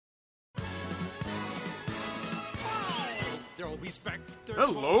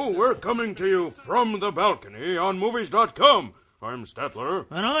Hello, we're coming to you from the balcony on Movies.com. I'm Statler.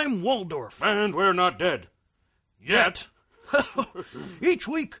 And I'm Waldorf. And we're not dead. Yet. Each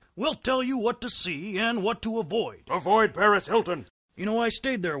week, we'll tell you what to see and what to avoid. Avoid Paris Hilton. You know, I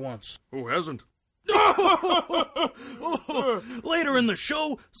stayed there once. Who hasn't? Later in the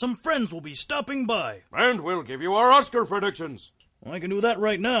show, some friends will be stopping by. And we'll give you our Oscar predictions. I can do that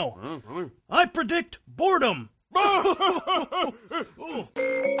right now. Really? I predict boredom.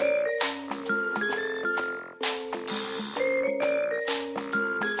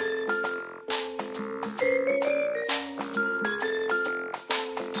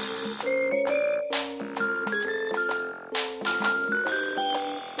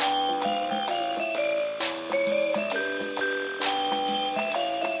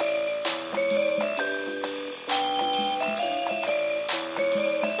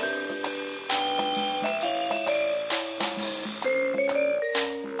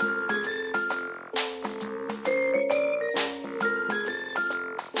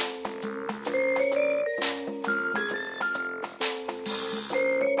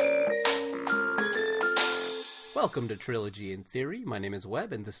 Welcome to Trilogy in Theory. My name is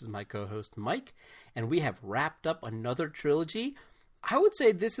Webb, and this is my co-host Mike, and we have wrapped up another trilogy. I would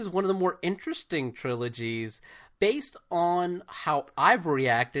say this is one of the more interesting trilogies based on how I've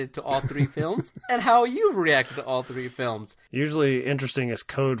reacted to all three films and how you've reacted to all three films. Usually interesting is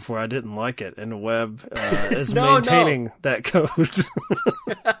code for I didn't like it, and Webb is maintaining that code.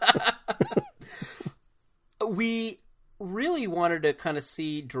 We really wanted to kind of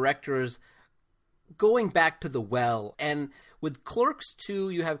see directors going back to the well, and with Clerks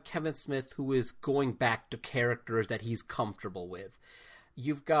 2, you have Kevin Smith, who is going back to characters that he's comfortable with.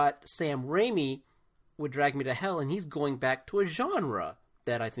 You've got Sam Raimi with Drag Me to Hell, and he's going back to a genre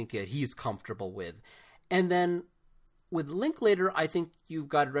that I think he's comfortable with. And then with Linklater, I think you've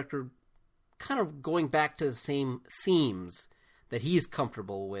got a director kind of going back to the same themes that he's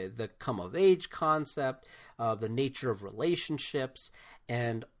comfortable with, the come-of-age concept, the nature of relationships,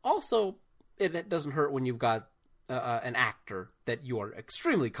 and also it doesn't hurt when you've got an actor that you are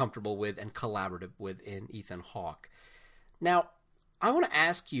extremely comfortable with and collaborative with in Ethan Hawke. Now, I want to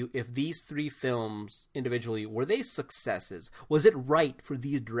ask you if these three films individually, were they successes? Was it right for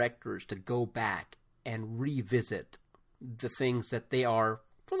these directors to go back and revisit the things that they are,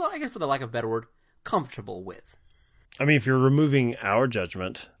 for the lack of a better word, comfortable with? I mean, if you're removing our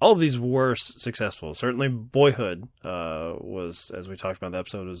judgment, all of these were successful. Certainly Boyhood was, as we talked about in the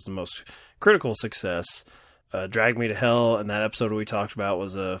episode, was the most critical success. Drag Me to Hell, and that episode we talked about,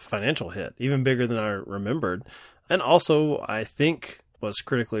 was a financial hit, even bigger than I remembered. And also, I think, was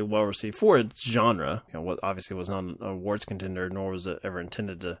critically well received for its genre. You know, what obviously was not an awards contender, nor was it ever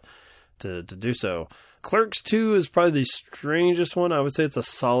intended to do so. Clerks 2 is probably the strangest one. I would say it's a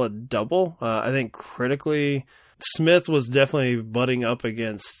solid double. I think critically, Smith was definitely butting up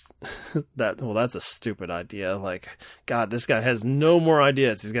against that. Well, that's a stupid idea. Like, God, this guy has no more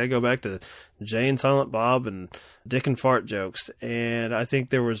ideas. He's got to go back to Jay and Silent Bob and Dick and Fart jokes. And I think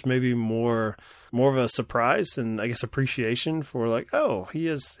there was maybe more of a surprise and I guess appreciation for like, oh,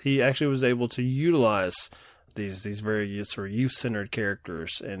 he actually was able to utilize these very sort of youth-centered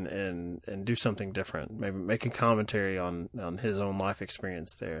characters and do something different. Maybe make a commentary on his own life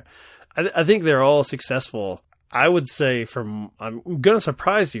experience there. I think they're all successful. I would say I'm going to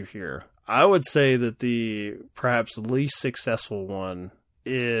surprise you here. I would say that the perhaps least successful one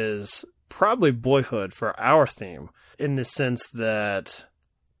is probably Boyhood for our theme, in the sense that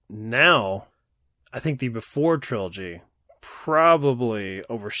now I think the Before trilogy probably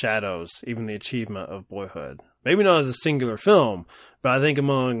overshadows even the achievement of Boyhood. Maybe not as a singular film, but I think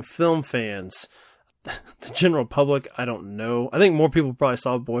among film fans, the general public, I don't know. I think more people probably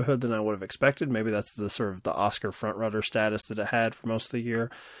saw Boyhood than I would have expected. Maybe that's the sort of the Oscar frontrunner status that it had for most of the year.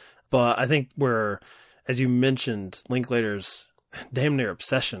 But I think as you mentioned, Linklater's damn near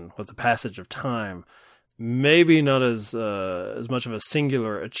obsession with the passage of time, maybe not as much of a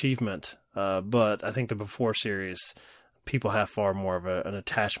singular achievement, but I think the Before series, people have far more of an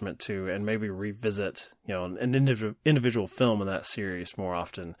attachment to, and maybe revisit, an individual film in that series more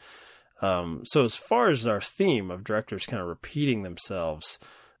often. So as far as our theme of directors kind of repeating themselves,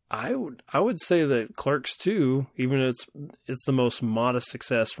 I would say that Clerks 2, even if it's the most modest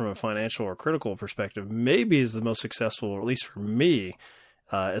success from a financial or critical perspective, maybe is the most successful, or at least for me,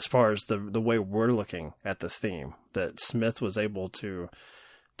 as far as the way we're looking at the theme, that Smith was able to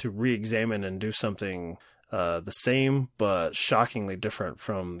re-examine and do something the same but shockingly different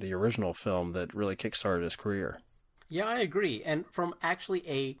from the original film that really kickstarted his career. Yeah, I agree. And from actually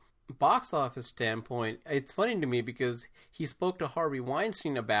a box office standpoint, it's funny to me because he spoke to Harvey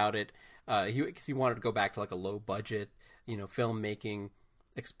Weinstein about it. He wanted to go back to like a low budget, filmmaking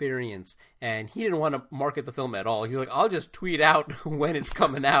experience, and he didn't want to market the film at all. He's like, I'll just tweet out when it's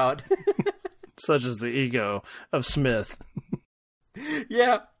coming out. Such is the ego of Smith.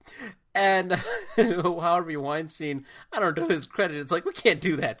 Yeah. And Harvey Weinstein, I don't know his credit. It's like, we can't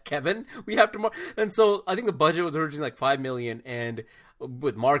do that, Kevin. We have to. And so I think the budget was originally like $5 million, and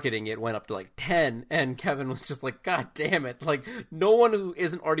with marketing, it went up to like 10. And Kevin was just like, God damn it! Like, no one who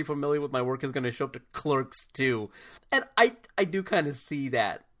isn't already familiar with my work is going to show up to Clerks 2. And I do kind of see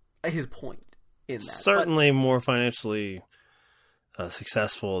that his point in that. Certainly more financially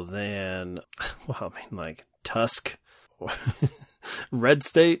successful than, well, I mean, like Tusk. Red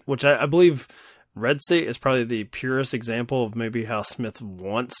State, which I believe Red State is probably the purest example of maybe how Smith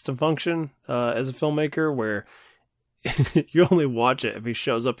wants to function as a filmmaker, where you only watch it if he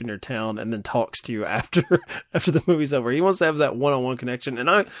shows up in your town and then talks to you after the movie's over. He wants to have that one-on-one connection. And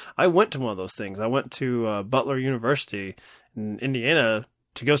I went to one of those things. I went to Butler University in Indiana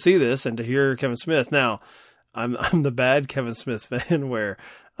to go see this and to hear Kevin Smith. Now, I'm the bad Kevin Smith fan where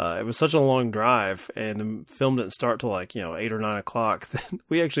it was such a long drive and the film didn't start till 8 or 9 o'clock. Then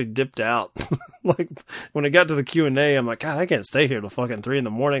we actually dipped out. Like when it got to the Q&A, I'm like, God, I can't stay here till fucking 3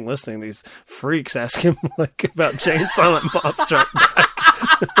 a.m. listening to these freaks ask him about Jane Silent Bob Strike Back.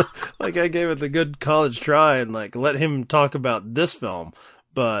 I gave it the good college try and let him talk about this film.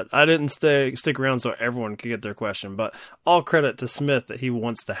 But I didn't stick around so everyone could get their question. But all credit to Smith that he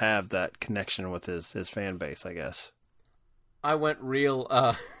wants to have that connection with his fan base, I guess. I went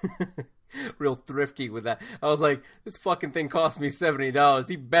real thrifty with that. I was like, this fucking thing cost me $70.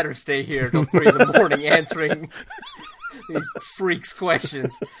 He better stay here till 3 a.m. answering these freaks'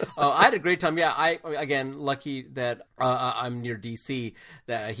 questions. I had a great time. Yeah, again, lucky that I'm near DC,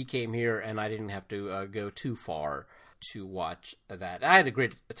 that he came here and I didn't have to go too far to watch that. I had a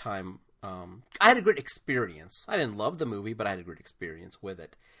great time. I had a great experience. I didn't love the movie, but I had a great experience with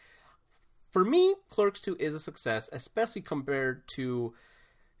it. For me, Clerks 2 is a success, especially compared to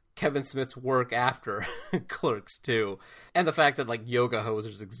Kevin Smith's work after Clerks 2. And the fact that, yoga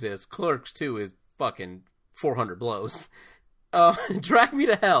hosers exist. Clerks 2 is fucking 400 blows. Drag Me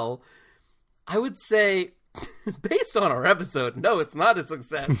to Hell, I would say, based on our episode, no, it's not a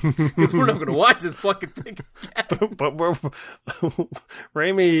success. Because we're not going to watch this fucking thing again. But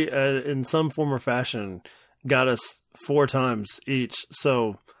Raimi, in some form or fashion, got us 4 times each.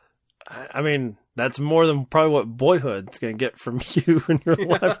 So, I mean, that's more than probably what Boyhood's going to get from you in your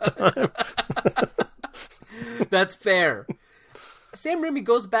lifetime. That's fair. Sam Raimi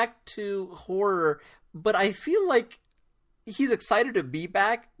goes back to horror, but I feel like he's excited to be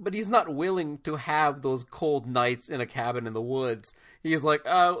back, but he's not willing to have those cold nights in a cabin in the woods. He's like,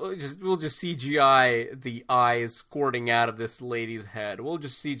 we'll just CGI the eyes squirting out of this lady's head. We'll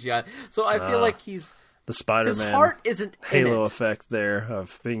just CGI. So I feel like he's... The Spider-Man his heart isn't halo in it. Effect there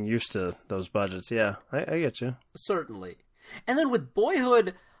of being used to those budgets. Yeah, I get you. Certainly. And then with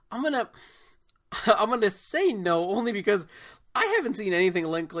Boyhood, I'm gonna say no, only because I haven't seen anything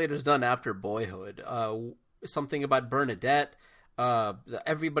Linklater's done after Boyhood. Something about Bernadette.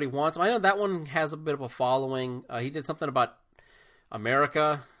 Everybody Wants Him. I know that one has a bit of a following. He did something about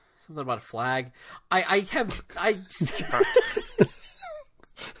America. Something about a flag. I just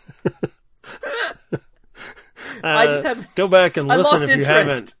have go back and listen if you interest.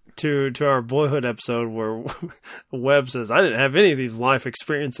 haven't to our Boyhood episode where Webb says I didn't have any of these life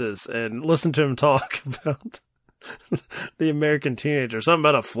experiences, and listen to him talk about the American teenager. Something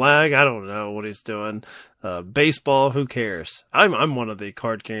about a flag. I don't know what he's doing. Baseball. Who cares? I'm one of the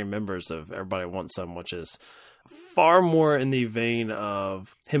card carrying members of Everybody Wants Some, which is far more in the vein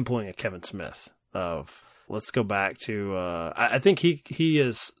of him pulling a Kevin Smith. Of let's go back to. I think he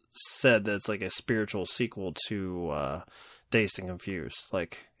has said that it's like a spiritual sequel to Dazed and Confused.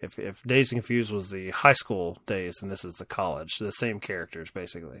 Like if Dazed and Confused was the high school days, and this is the college, the same characters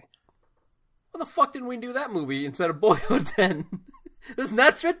basically. Why the fuck didn't we do that movie instead of Boyhood then? Doesn't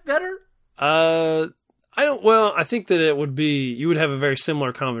that fit better? I don't. Well, I think that it would be. You would have a very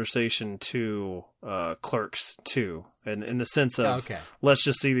similar conversation to Clerks 2, and in the sense of let's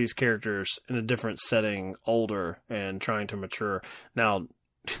just see these characters in a different setting, older and trying to mature. Now,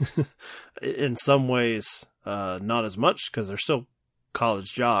 in some ways, not as much because they're still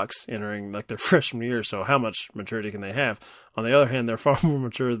college jocks entering like their freshman year, so how much maturity can they have? On the other hand, they're far more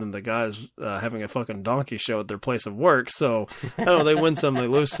mature than the guys having a fucking donkey show at their place of work. So I don't know, they win some, they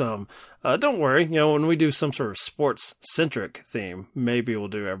lose some. Don't worry, when we do some sort of sports centric theme, maybe we'll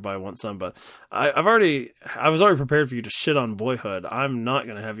do Everybody Wants Some. But I was already prepared for you to shit on Boyhood. I'm not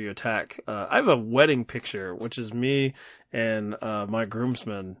going to have you attack. I have a wedding picture, which is me and my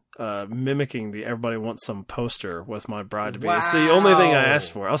groomsmen mimicking the Everybody Wants Some poster with my bride to be. Wow. It's the only thing I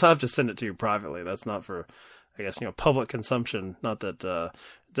asked for. I also have to send it to you privately. That's not for, I guess, public consumption. Not that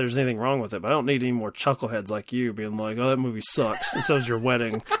there's anything wrong with it, but I don't need any more chuckleheads like you being like, oh, that movie sucks, and so's your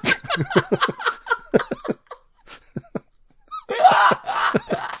wedding.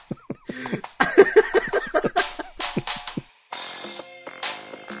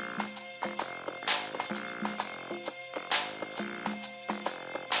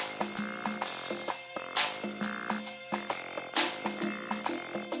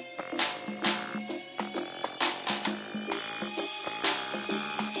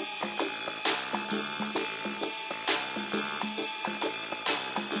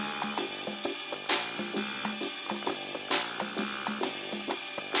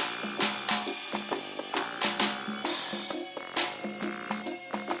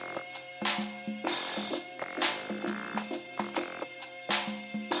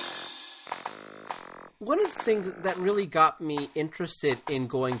 One of the things that really got me interested in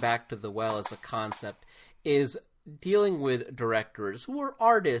going back to The Well as a concept is dealing with directors who are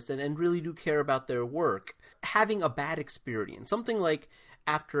artists and really do care about their work, having a bad experience. Something like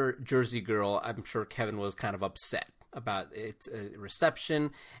after Jersey Girl, I'm sure Kevin was kind of upset about its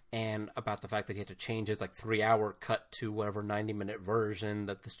reception and about the fact that he had to change his 3-hour cut to whatever 90-minute version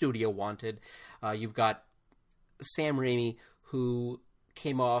that the studio wanted. You've got Sam Raimi, who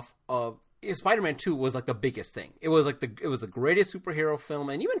came off of Spider-Man 2 was the biggest thing. It was it was the greatest superhero film,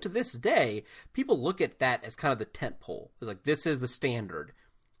 and even to this day, people look at that as kind of the tentpole. It's this is the standard.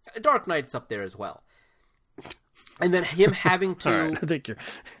 Dark Knight's up there as well. And then him having to. All right, I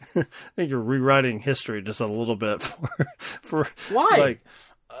think you're rewriting history just a little bit for why?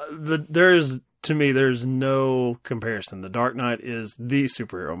 There's no comparison. The Dark Knight is the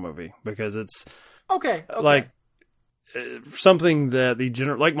superhero movie because it's okay. Something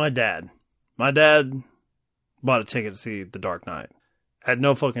that like my dad. My dad bought a ticket to see The Dark Knight. Had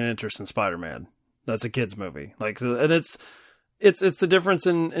no fucking interest in Spider-Man. That's a kid's movie. And it's the difference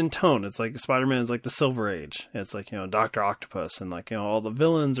in tone. It's Spider-Man's the Silver Age. It's Dr. Octopus and all the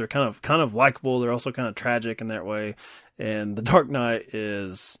villains are kind of likable. They're also kind of tragic in that way. And The Dark Knight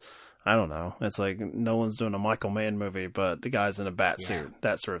is, I don't know. It's Nolan's doing a Michael Mann movie, but the guy's in a bat suit,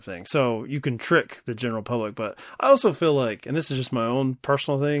 that sort of thing. So you can trick the general public, but I also feel and this is just my own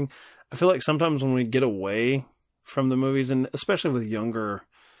personal thing, I feel sometimes when we get away from the movies, and especially with younger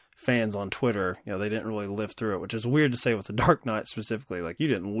fans on Twitter, they didn't really live through it, which is weird to say with The Dark Knight specifically. You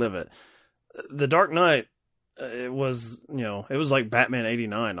didn't live it. The Dark Knight, it was like Batman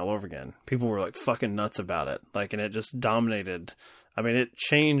 89 all over again. People were fucking nuts about it. And it just dominated. I mean, it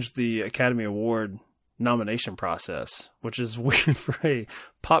changed the Academy Award nomination process, which is weird for a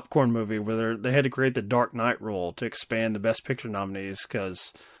popcorn movie where they had to create the Dark Knight rule to expand the Best Picture nominees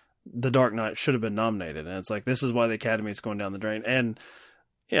because The Dark Knight should have been nominated. And it's this is why the Academy is going down the drain. And,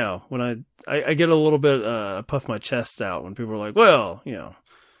 when I get a little bit, puff my chest out when people are well,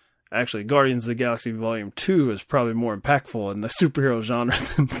 actually Guardians of the Galaxy Volume 2 is probably more impactful in the superhero genre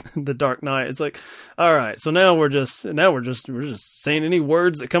than The Dark Knight. It's all right, so now we're just saying any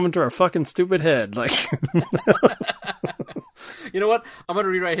words that come into our fucking stupid head. You know what? I'm going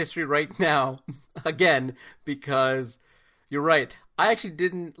to rewrite history right now again because you're right. I actually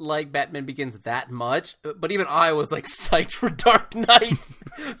didn't like Batman Begins that much, but even I was psyched for Dark Knight.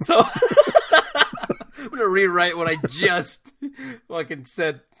 So I'm going to rewrite what I just fucking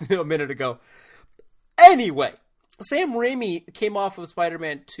said a minute ago. Anyway, Sam Raimi came off of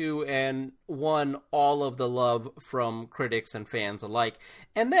Spider-Man 2 and won all of the love from critics and fans alike,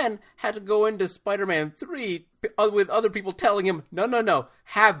 and then had to go into Spider-Man 3 with other people telling him, no,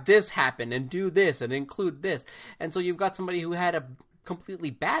 have this happen and do this and include this. And so you've got somebody who had a completely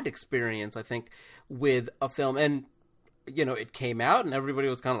bad experience, I think, with a film. And, it came out and everybody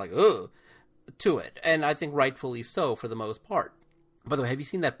was kind of ugh, to it. And I think rightfully so for the most part. By the way, have you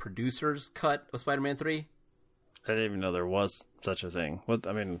seen that producer's cut of Spider-Man 3? I didn't even know there was such a thing.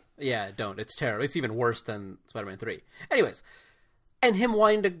 Yeah, don't. It's terrible. It's even worse than Spider-Man 3. Anyways, and him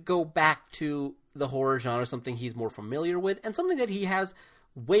wanting to go back to the horror genre, something he's more familiar with, and something that he has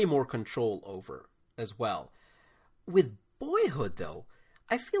way more control over as well. With Boyhood, though,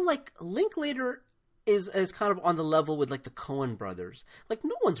 I feel Linklater is kind of on the level with like the Coen brothers. Like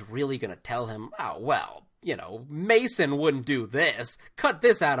no one's really going to tell him, oh well, you know, Mason wouldn't do this. Cut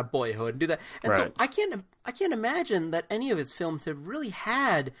this out of Boyhood and do that. And so I can't imagine that any of his films have really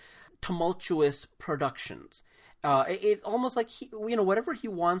had tumultuous productions. It almost like whatever he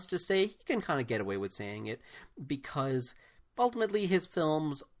wants to say, he can kind of get away with saying it because ultimately his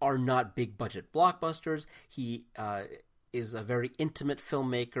films are not big budget blockbusters. He is a very intimate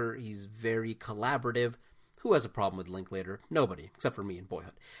filmmaker. He's very collaborative. Who has a problem with Linklater? Nobody, except for me in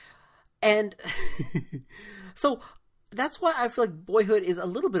Boyhood. And so that's why I feel like Boyhood is a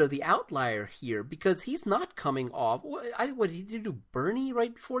little bit of the outlier here, because he's not coming off. What did he do? Bernie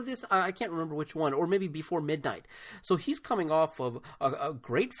right before this? I can't remember which one, or maybe Before Midnight. So he's coming off of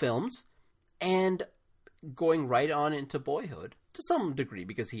great films and going right on into Boyhood to some degree,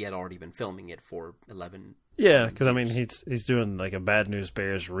 because he had already been filming it for 11. Yeah, because I mean he's doing like a Bad News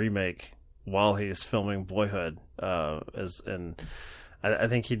Bears remake while he's filming Boyhood, I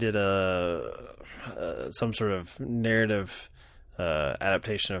think he did some sort of narrative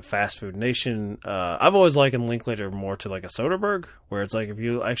adaptation of Fast Food Nation. I've always likened Linklater more to like a Soderbergh, where it's like if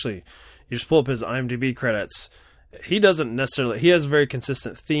you just pull up his IMDb credits, he doesn't necessarily, he has very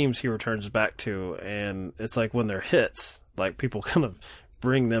consistent themes he returns back to, and it's like when they're hits, like people kind of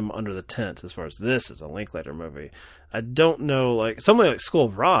bring them under the tent as far as this is a Linklater movie. I don't know, like something like School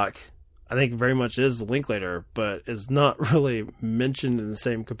of Rock, I think very much is Linklater, but is not really mentioned in the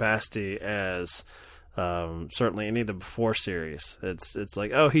same capacity as certainly any of the Before series. It's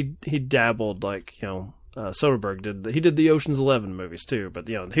like, oh, he dabbled, like, Soderbergh did the Ocean's 11 movies too, but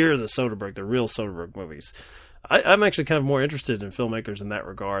here are the real Soderbergh movies. I'm actually kind of more interested in filmmakers in that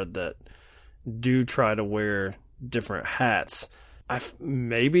regard that do try to wear different hats.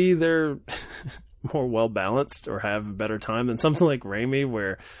 Maybe they're more well balanced or have a better time than something like Raimi,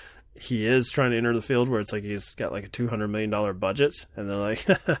 where he is trying to enter the field where it's like he's got like a $200 million budget, and they're like,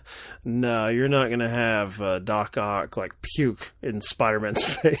 no, you're not going to have Doc Ock like puke in Spider-Man's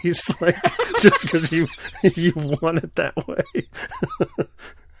face, like just because you want it that way.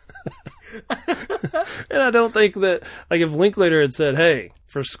 And I don't think that, like, if Linklater had said, hey,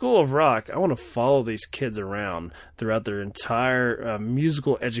 for School of Rock, I want to follow these kids around throughout their entire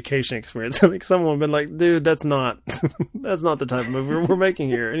musical education experience, I think someone would have been like, dude, that's not the type of movie we're making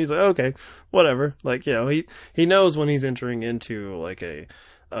here. And he's like, okay, whatever. Like, he knows when he's entering into like a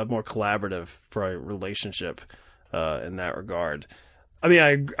more collaborative probably relationship in that regard. I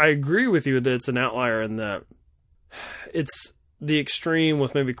mean, I agree with you that it's an outlier in that it's the extreme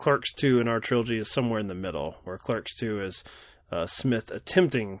with maybe Clerks 2 in our trilogy is somewhere in the middle, where Clerks 2 is Smith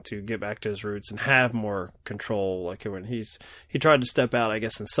attempting to get back to his roots and have more control. Like when he tried to step out, I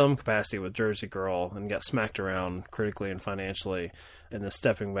guess, in some capacity with Jersey Girl and got smacked around critically and financially, and then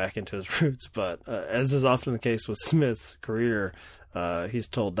stepping back into his roots. But as is often the case with Smith's career, he's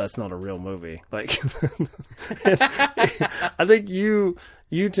told that's not a real movie. Like, I think you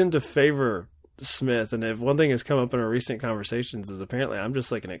tend to favor Smith, and if one thing has come up in our recent conversations is apparently I'm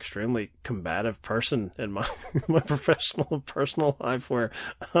just like an extremely combative person in my professional and personal life, where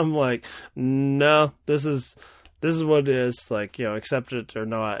I'm like, no, this is what it is, like, accept it or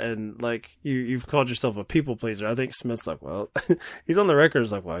not. And like you've called yourself a people pleaser. I think Smith's like, well, he's on the record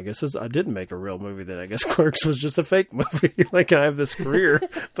as like, well, I guess I didn't make a real movie then. I guess Clerks was just a fake movie. Like, I have this career,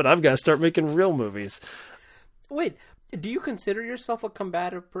 but I've got to start making real movies. Wait, do you consider yourself a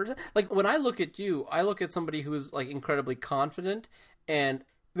combative person? Like, when I look at you, I look at somebody who's like incredibly confident and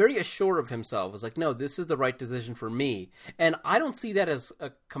very assured of himself. It's like, no, this is the right decision for me. And I don't see that as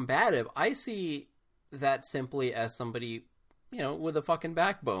a combative. I see that simply as somebody, with a fucking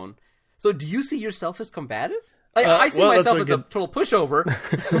backbone. So do you see yourself as combative? I see myself as a total pushover,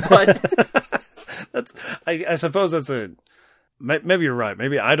 but I suppose that's maybe you're right.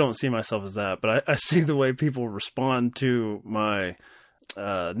 Maybe I don't see myself as that, but I see the way people respond to my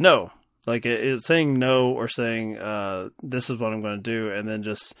no. Like, it's saying no or saying this is what I'm going to do, and then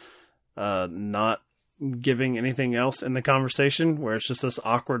just not giving anything else in the conversation, where it's just this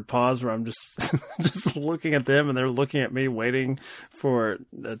awkward pause where I'm just just looking at them and they're looking at me, waiting for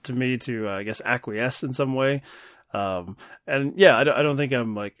me to I guess acquiesce in some way. And yeah, I don't think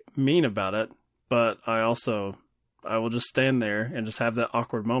I'm like mean about it, but I will just stand there and just have that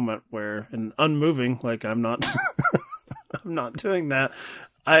awkward moment where, and unmoving, like I'm not, I'm not doing that.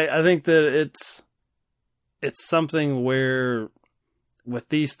 I think that it's something where with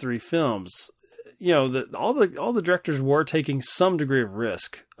these three films, that all the directors were taking some degree of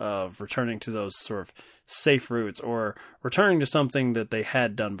risk of returning to those sort of safe roots or returning to something that they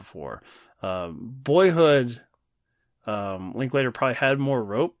had done before. Boyhood, Linklater probably had more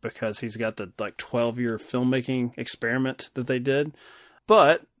rope because he's got the 12-year filmmaking experiment that they did.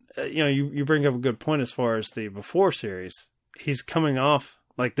 But you bring up a good point as far as the Before series. He's coming off,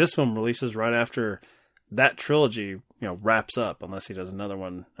 like, this film releases right after that trilogy wraps up, unless he does another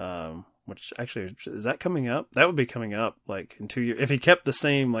one. Which actually, is that coming up? That would be coming up like in 2 years if he kept the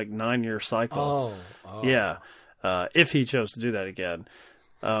same 9-year cycle. Oh. Yeah. If he chose to do that again.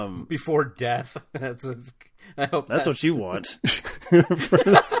 Before death. I hope that's what you want for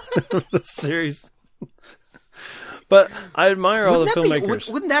the series. But I admire all the filmmakers.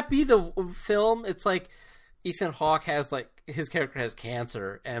 Wouldn't that be the film? It's like Ethan Hawke has his character has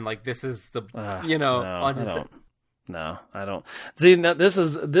cancer, and this is the on his. No, I don't. See, now this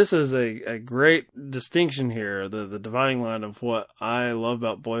is a great distinction here. The dividing line of what I love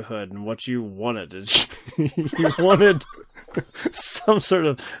about Boyhood and what you wanted. You wanted some sort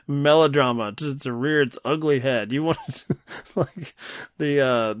of melodrama to rear its ugly head. You wanted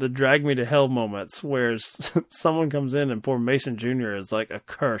the drag me to hell moments where someone comes in and poor Mason Jr. is like a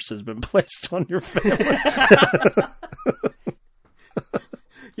curse has been placed on your family.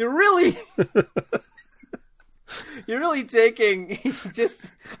 You're really taking just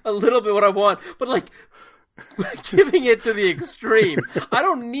a little bit what I want, but giving it to the extreme. I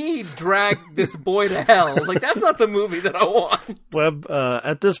don't need drag this boy to hell. That's not the movie that I want. Webb,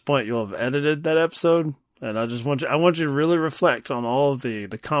 at this point, you'll have edited that episode, and I want you to really reflect on all of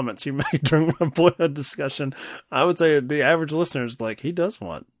the comments you made during my Boyhood discussion. I would say the average listener is he does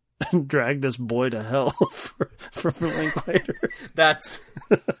want drag this boy to hell for Linklater.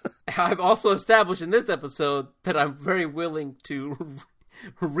 I've also established in this episode that I'm very willing to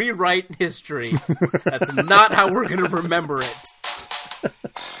rewrite history. That's not how we're going to remember it.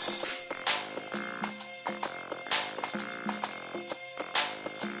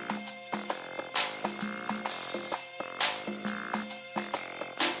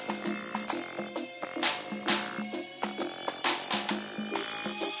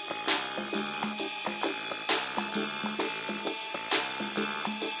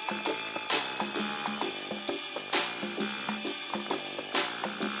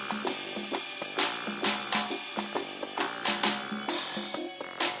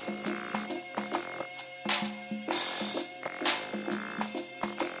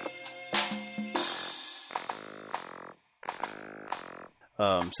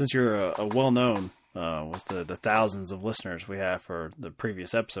 Since you're a well-known with the thousands of listeners we have for the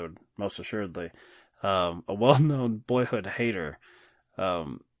previous episode, most assuredly, a well-known Boyhood hater,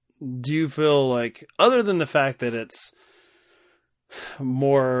 do you feel other than the fact that it's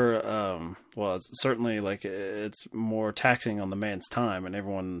more, it's certainly it's more taxing on the man's time and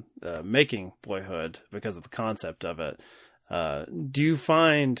everyone making Boyhood because of the concept of it, do you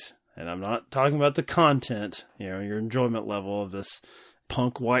find, and I'm not talking about the content, your enjoyment level of this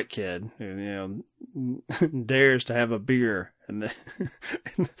punk white kid who dares to have a beer and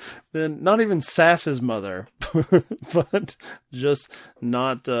then not even sass his mother, but just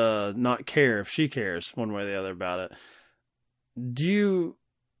not care if she cares one way or the other about it. Do you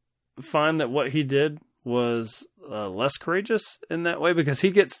find that what he did was less courageous in that way because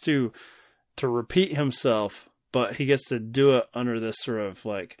he gets to repeat himself, but he gets to do it under this sort of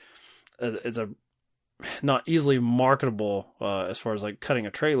it's a not easily marketable as far as cutting a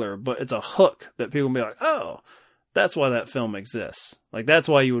trailer, but it's a hook that people will be oh, that's why that film exists. That's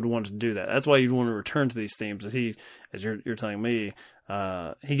why you would want to do that. That's why you'd want to return to these themes. As you're telling me,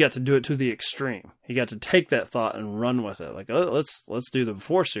 he got to do it to the extreme. He got to take that thought and run with it. Let's do the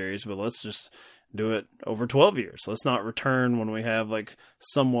Before series, but let's just do it over 12 years. Let's not return when we have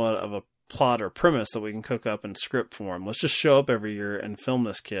somewhat of a plot or premise that we can cook up in script form. Let's just show up every year and film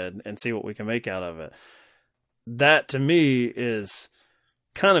this kid and see what we can make out of it. That to me is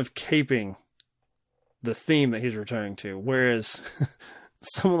kind of caping the theme that he's returning to. Whereas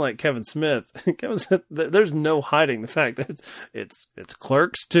someone like Kevin Smith, there's no hiding the fact that it's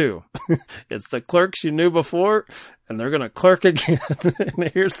Clerks 2. It's the Clerks you knew before, and they're going to clerk again. And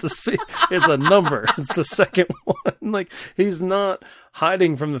here's it's a number. It's the second one. He's not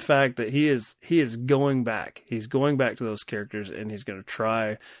hiding from the fact that he is going back. He's going back to those characters, and he's going to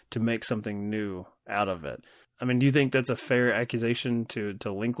try to make something new out of it. I mean, do you think that's a fair accusation to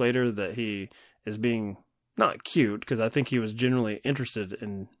Linklater that he is being not cute? Because I think he was generally interested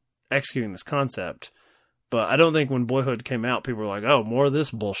in executing this concept. But I don't think when Boyhood came out, people were like, oh, more of this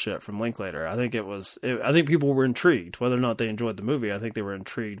bullshit from Linklater. I think I think people were intrigued. Whether or not they enjoyed the movie, I think they were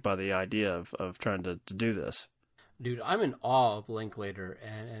intrigued by the idea of trying to do this. Dude, I'm in awe of Linklater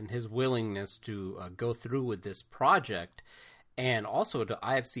and his willingness to go through with this project. and also to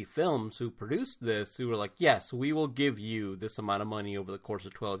IFC Films, who produced this, who were like, yes, we will give you this amount of money over the course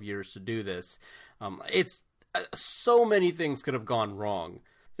of 12 years to do this. It's so many things could have gone wrong.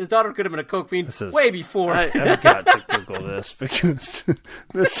 His daughter could have been a coke fiend way before. I've got to Google this because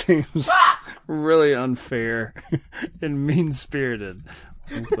this seems really unfair and mean-spirited.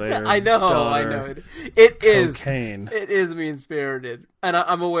 I know. It is. Cocaine. It is mean-spirited. And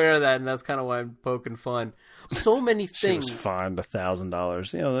I'm aware of that, and that's kind of why I'm poking fun. So many things. She was fined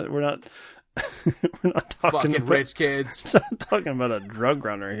 $1,000. You know, we're not talking fucking about rich kids. I'm talking about a drug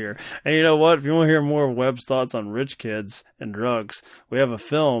runner here. And you know what? If you want to hear more of Webb's thoughts on rich kids and drugs, we have a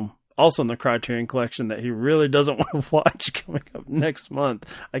film also in the Criterion Collection that he really doesn't want to watch coming up next month.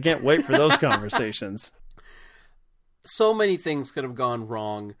 I can't wait for those conversations. So many things could have gone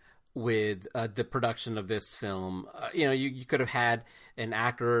wrong with the production of this film. You could have had an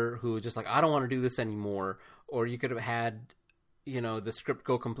actor who was just like, I don't want to do this anymore. Or you could have had, the script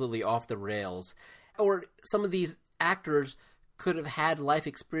go completely off the rails. Or some of these actors could have had life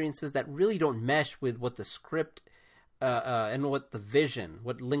experiences that really don't mesh with what the script and what the vision,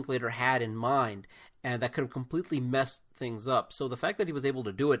 what Linklater had in mind. And that could have completely messed things up. So the fact that he was able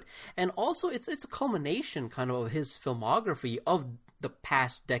to do it, and also it's a culmination kind of his filmography of the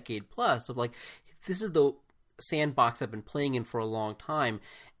past decade plus, of like, this is the sandbox I've been playing in for a long time,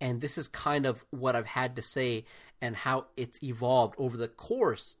 and this is kind of what I've had to say and how it's evolved over the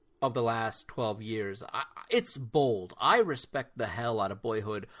course of the last 12 years. It's bold. I respect the hell out of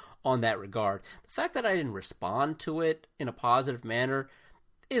Boyhood on that regard. The fact that I didn't respond to it in a positive manner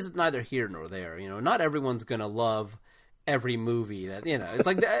is neither here nor there. Not everyone's gonna love every movie that, it's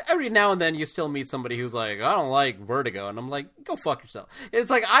like every now and then you still meet somebody who's like, I don't like Vertigo, and I'm like, go fuck yourself. It's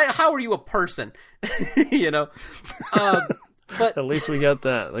like, how are you a person? But at least we got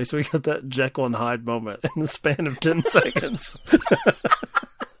that. At least we got that Jekyll and Hyde moment in the span of 10 seconds.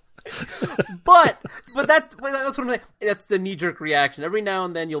 But that's what I'm saying. That's the knee-jerk reaction. Every now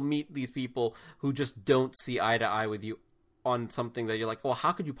and then you'll meet these people who just don't see eye to eye with you on something that you're like, well,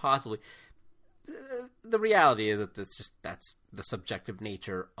 how could you possibly? The reality is that that's the subjective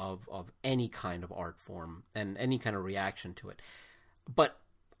nature of any kind of art form and any kind of reaction to it. But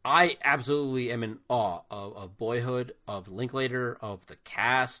I absolutely am in awe of Boyhood, of Linklater, of the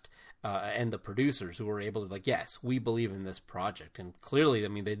cast, and the producers who were able to, like, yes, we believe in this project. And clearly, I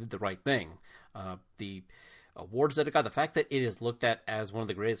mean, they did the right thing. The awards that it got, the fact that it is looked at as one of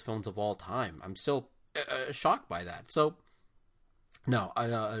the greatest films of all time, I'm still shocked by that. So, no,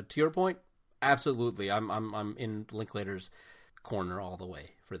 to your point, absolutely, I'm in Linklater's corner all the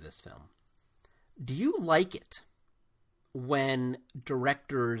way for this film. Do you like it when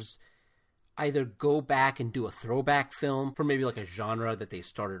directors either go back and do a throwback film for maybe like a genre that they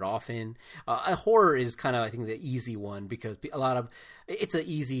started off in? A horror is kind of, I think, the easy one because it's an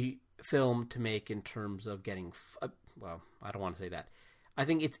easy film to make in terms of getting, well, I don't want to say that. I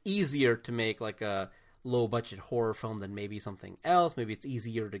think it's easier to make like a low budget horror film than maybe something else. Maybe it's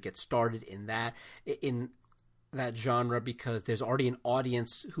easier to get started in that genre because there's already an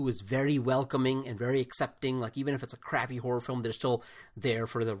audience who is very welcoming and very accepting. Like, even if it's a crappy horror film, they're still there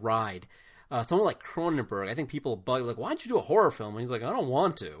for the ride. Someone like Cronenberg, I think people bug, like, why don't you do a horror film? And he's like, I don't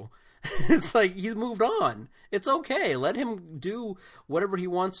want to. It's like, he's moved on. It's okay. Let him do whatever he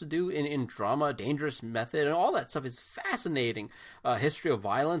wants to do in drama, Dangerous Method, and all that stuff is fascinating. History of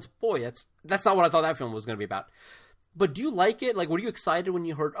Violence. Boy, that's not what I thought that film was going to be about. But do you like it? Like, were you excited when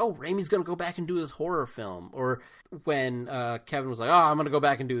you heard, oh, Raimi's going to go back and do this horror film? Or when Kevin was like, oh, I'm going to go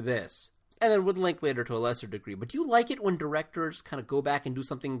back and do this? And then with Linklater to a lesser degree. But do you like it when directors kind of go back and do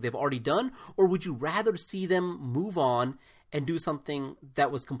something they've already done? Or would you rather see them move on and do something that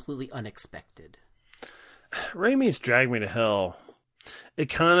was completely unexpected? Raimi's Drag Me to Hell, it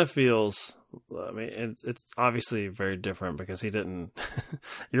kind of feels, I mean, it's obviously very different because he didn't,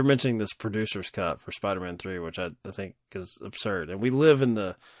 you're mentioning this producer's cut for Spider-Man 3, which I think is absurd. And we live in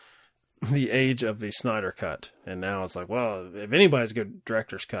the age of the Snyder cut. And now it's like, well, if anybody's a good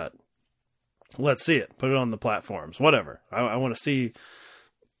director's cut, let's see it. Put it on the platforms, whatever. I want to see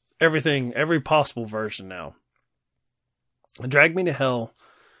everything, every possible version now. Drag Me to Hell,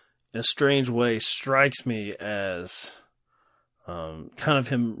 in a strange way, strikes me as kind of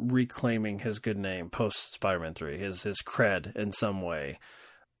him reclaiming his good name post Spider-Man 3, his cred in some way.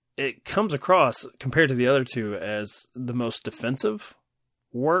 It comes across, compared to the other two, as the most defensive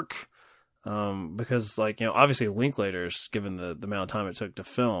work, because, like, you know, obviously Linklater's, given the amount of time it took to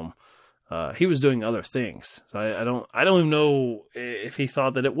film, he was doing other things. So I don't even know if he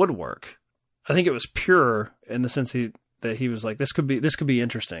thought that it would work. I think it was pure in the sense that he was like, this could be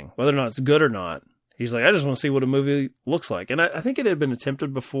interesting, whether or not it's good or not. he's like, I just want to see what a movie looks like. And I think it had been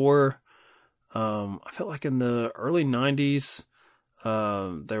attempted before. I felt like in the early 90s,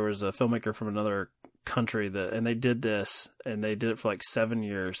 there was a filmmaker from another country and they did this, and they did it for like 7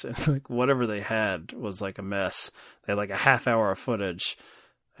 years, and like whatever they had was like a mess. They had like a half hour of footage,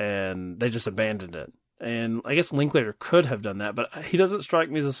 and they just abandoned it. And I guess Linklater could have done that, but he doesn't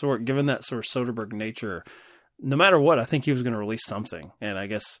strike me as a sort, given that sort of Soderbergh nature. No matter what, I think he was going to release something. And I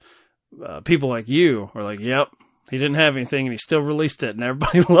guess people like you are like, yep, he didn't have anything and he still released it and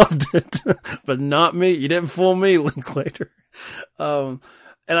everybody loved it. But not me. You didn't fool me, Linklater. And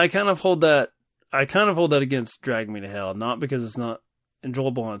I kind of hold that against Drag Me to Hell, not because it's not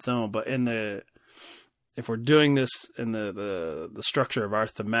enjoyable on its own, but if we're doing this in the structure of our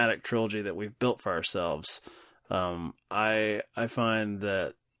thematic trilogy that we've built for ourselves, I find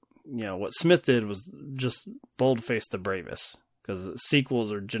that, what Smith did was just bold-face the bravest, because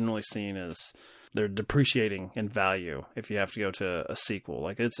sequels are generally seen as they're depreciating in value if you have to go to a sequel.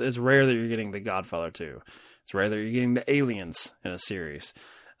 Like it's rare that you're getting The Godfather 2. It's rare that you're getting the Aliens in a series.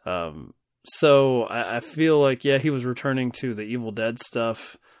 So I feel like, yeah, he was returning to the Evil Dead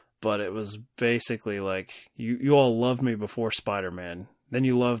stuff, but it was basically like, you all loved me before Spider-Man. Then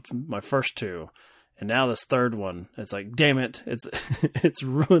you loved my first two. And now this third one, it's like, damn it, it's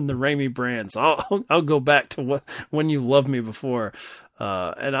ruined the Raimi brand. So I'll go back to when you loved me before.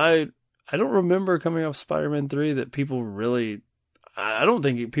 And I don't remember coming off Spider-Man 3 that people really, I don't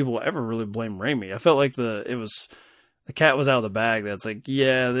think people ever really blame Raimi. I felt like the cat was out of the bag. That's like,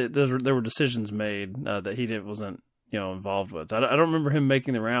 yeah, there were decisions made that he wasn't involved with. I don't remember him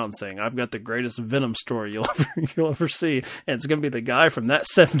making the round saying, I've got the greatest Venom story you'll ever see, and it's going to be the guy from that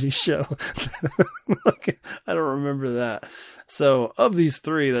 70s show. I don't remember that. So of these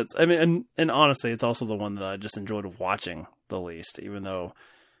three, and honestly, it's also the one that I just enjoyed watching the least, even though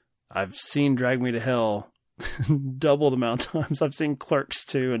I've seen Drag Me to Hell double the amount of times I've seen Clerks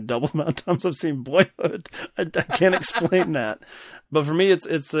 2 and double the amount of times I've seen Boyhood. I can't explain that. But for me,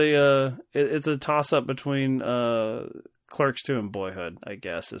 it's a toss up between Clerks 2 and Boyhood, I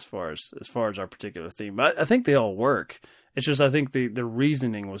guess, as far as our particular theme. But I think they all work. It's just I think the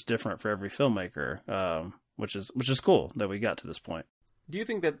reasoning was different for every filmmaker, which is cool that we got to this point. Do you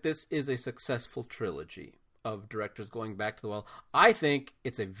think that this is a successful trilogy of directors going back to the well? I think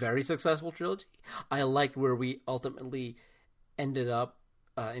it's a very successful trilogy. I liked where we ultimately ended up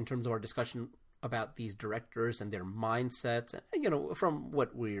in terms of our discussion about these directors and their mindsets, from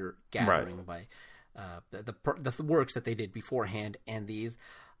what we're gathering by the works that they did beforehand and these.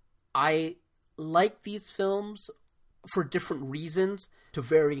 I like these films for different reasons to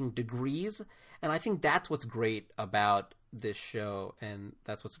varying degrees, and I think that's what's great about this show, and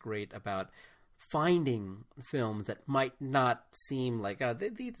that's what's great about finding films that might not seem like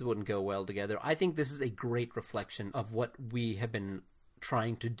these wouldn't go well together. I think this is a great reflection of what we have been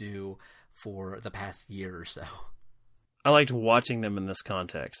trying to do for the past year or so. I liked watching them in this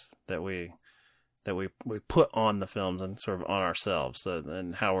context that we put on the films and sort of on ourselves,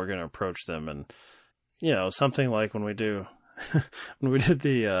 and how we're going to approach them. And something like when we did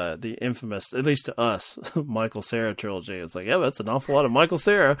the infamous, at least to us, Michael Cera trilogy, it's like, yeah, that's an awful lot of Michael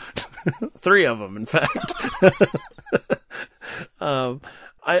Cera. 3 of them, in fact.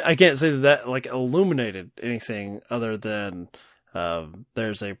 I can't say that like illuminated anything other than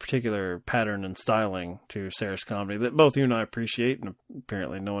there's a particular pattern and styling to Cera's comedy that both you and I appreciate, and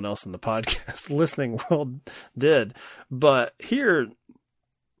apparently no one else in the podcast listening world did. But here,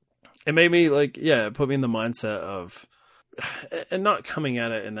 it made me it put me in the mindset of, and not coming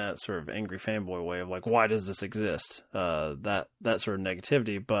at it in that sort of angry fanboy way of like, why does this exist? That sort of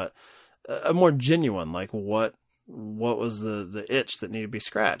negativity, but a more genuine, like what was the itch that needed to be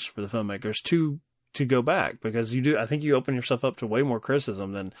scratched for the filmmakers to go back? Because I think you open yourself up to way more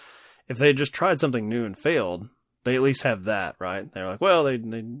criticism than if they just tried something new and failed. They at least have that, right? They're like, well, they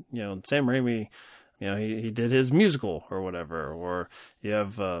Sam Raimi, he did his musical or whatever, or you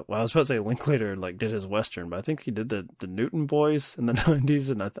have, I was about to say Linklater did his Western, but I think he did the Newton Boys in the 90s,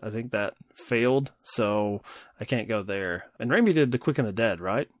 and I think that failed, so I can't go there. And Raimi did The Quick and the Dead,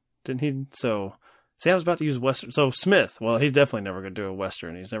 right? Didn't he? So, see, I was about to use Western. So Smith, well, he's definitely never going to do a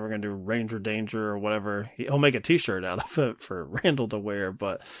Western. He's never going to do Ranger Danger or whatever. He'll make a t-shirt out of it for Randall to wear,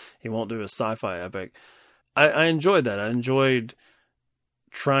 but he won't do a sci-fi epic. I enjoyed that. I enjoyed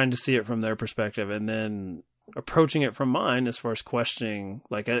trying to see it from their perspective and then approaching it from mine as far as questioning.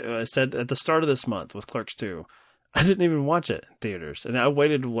 Like I said at the start of this month with Clerks 2, I didn't even watch it in theaters, and I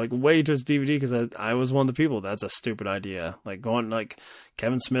waited way to its DVD because I was one of the people, that's a stupid idea.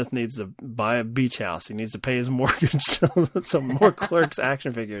 Kevin Smith needs to buy a beach house. He needs to pay his mortgage, some more Clerks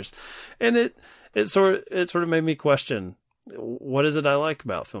action figures. And it sort of made me question, what is it I like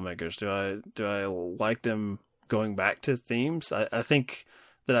about filmmakers? Do I like them going back to themes? I think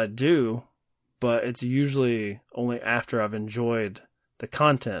that I do, but it's usually only after I've enjoyed the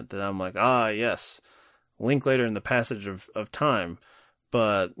content that I'm like, yes, Linklater in the passage of time.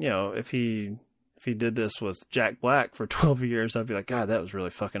 But, you know, if he did this with Jack Black for 12 years, I'd be like, God, that was really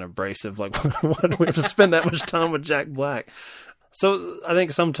fucking abrasive. Like, why do we have to spend that much time with Jack Black? So I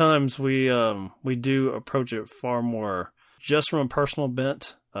think sometimes we do approach it far more just from a personal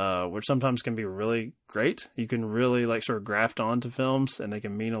bent, which sometimes can be really great. You can really like sort of graft onto films, and they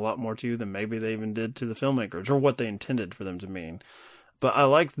can mean a lot more to you than maybe they even did to the filmmakers or what they intended for them to mean. But I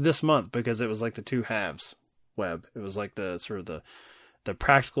liked this month because it was like the two halves web. It was like the sort of the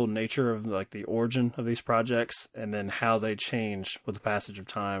practical nature of like the origin of these projects, and then how they change with the passage of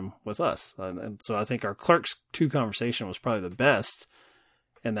time with us. And so I think our Clerks 2 conversation was probably the best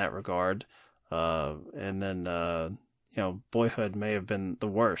in that regard. And then, Boyhood may have been the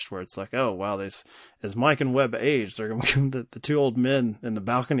worst, where it's like, oh, wow, as Mike and Webb age, they're going to be the two old men in the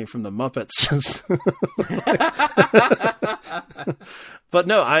balcony from the Muppets. Just But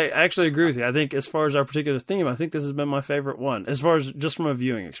no, I actually agree with you. I think as far as our particular theme, I think this has been my favorite one, as far as just from a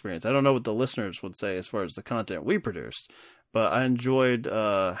viewing experience. I don't know what the listeners would say as far as the content we produced, but I enjoyed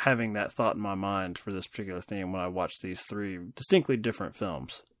having that thought in my mind for this particular theme when I watched these three distinctly different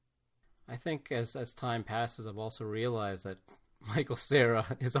films. I think as time passes, I've also realized that Michael Cera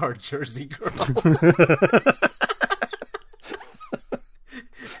is our Jersey girl.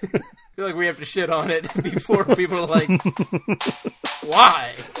 I feel like we have to shit on it before people are like,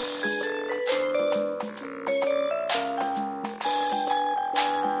 why?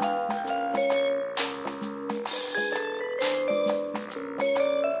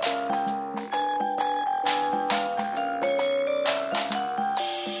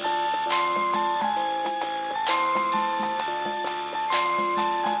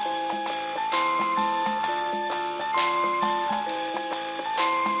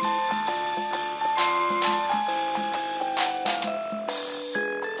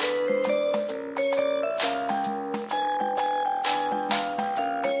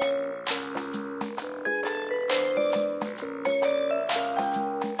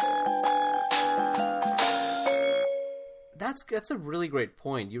 That's a really great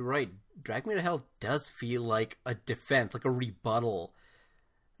point. You're right. Drag Me to Hell does feel like a defense, like a rebuttal.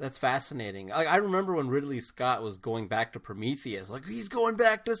 That's fascinating. I remember when Ridley Scott was going back to Prometheus, like, he's going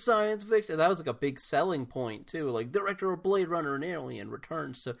back to science fiction. That was like a big selling point, too. Like, director of Blade Runner and Alien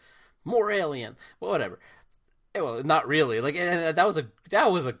returns to more Alien. Well, whatever. Well, not really. Like, and that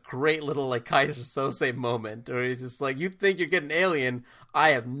was a great little like Kaiser Sose moment, where he's just like, you think you're getting Alien? I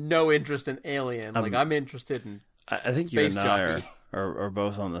have no interest in Alien. Like, I'm interested in. I think Space you and I are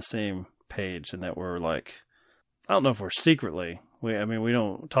both on the same page, in that we're like, I don't know if we're secretly. We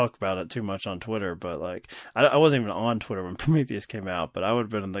don't talk about it too much on Twitter, but like, I wasn't even on Twitter when Prometheus came out, but I would have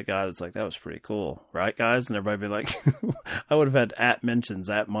been the guy that's like, that was pretty cool, right, guys? And everybody be like, I would have had @mentions,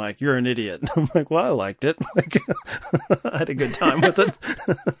 @Mike, you're an idiot. And I'm like, well, I liked it. Like, I had a good time with it.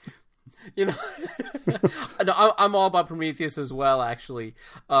 You know, no, I'm all about Prometheus as well, actually.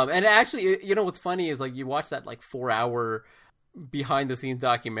 And actually, you know, what's funny is like you watch that like 4-hour behind the scenes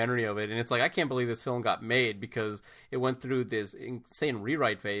documentary of it, and it's like, I can't believe this film got made because it went through this insane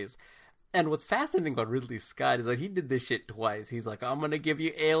rewrite phase. And what's fascinating about Ridley Scott is that he did this shit twice. He's like, I'm going to give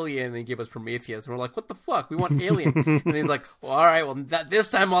you Alien, and he gave us Prometheus. And we're like, what the fuck? We want Alien. And he's like, well, all right, well, this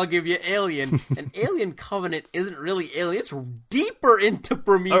time I'll give you Alien. And Alien Covenant isn't really Alien. It's deeper into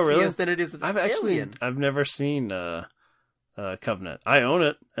Prometheus than it is Alien. I've never seen Covenant. I own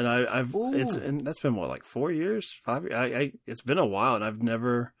it, and and that's been what, like 4 years, 5 years? It's been a while, and I've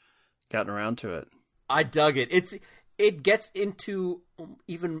never gotten around to it. I dug it. It gets into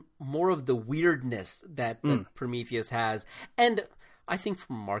even more of the weirdness that Prometheus has. And I think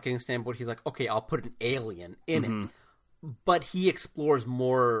from a marketing standpoint, he's like, okay, I'll put an alien in it. But he explores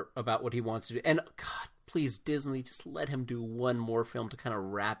more about what he wants to do. And God, please, Disney, just let him do one more film to kind of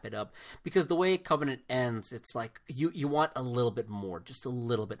wrap it up. Because the way Covenant ends, it's like you want a little bit more, just a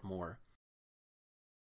little bit more.